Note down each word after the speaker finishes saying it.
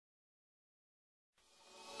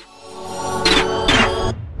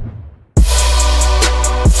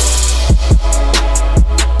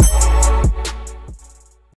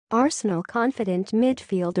Arsenal confident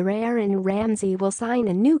midfielder Aaron Ramsey will sign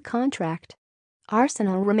a new contract.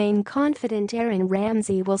 Arsenal remain confident Aaron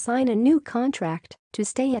Ramsey will sign a new contract to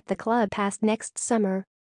stay at the club past next summer.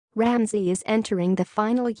 Ramsey is entering the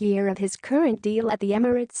final year of his current deal at the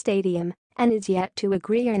Emirates Stadium and is yet to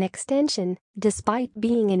agree on an extension, despite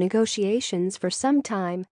being in negotiations for some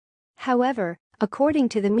time. However, according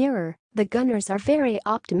to the Mirror, the Gunners are very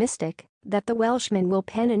optimistic that the Welshman will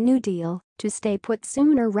pen a new deal to stay put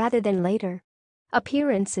sooner rather than later.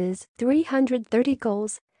 Appearances: 330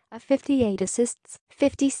 goals, 58 assists,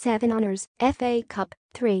 57 honours, FA Cup,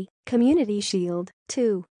 3, Community Shield,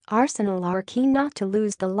 2. Arsenal are keen not to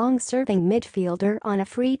lose the long-serving midfielder on a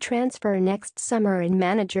free transfer next summer, and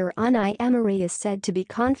manager Unai Emery is said to be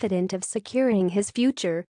confident of securing his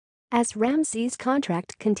future. As Ramsey's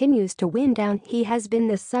contract continues to wind down, he has been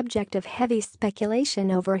the subject of heavy speculation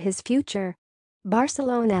over his future.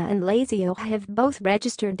 Barcelona and Lazio have both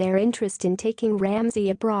registered their interest in taking Ramsey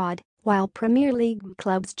abroad, while Premier League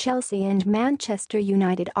clubs Chelsea and Manchester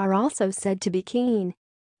United are also said to be keen.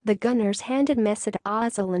 The Gunners handed Mesut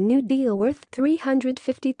Ozil a new deal worth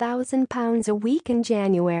 £350,000 a week in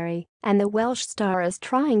January, and the Welsh star is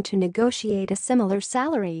trying to negotiate a similar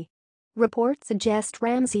salary. Reports suggest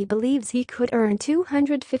Ramsey believes he could earn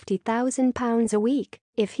 £250,000 a week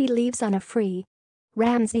if he leaves on a free.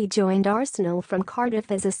 Ramsey joined Arsenal from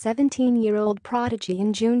Cardiff as a 17-year-old prodigy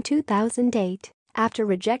in June 2008, after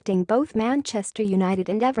rejecting both Manchester United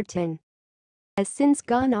and Everton. Has since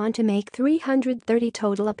gone on to make 330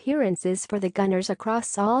 total appearances for the Gunners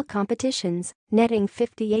across all competitions, netting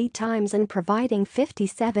 58 times and providing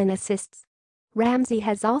 57 assists. Ramsey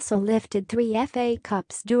has also lifted 3 FA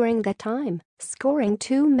Cups during that time, scoring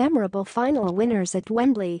 2 memorable final winners at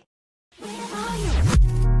Wembley.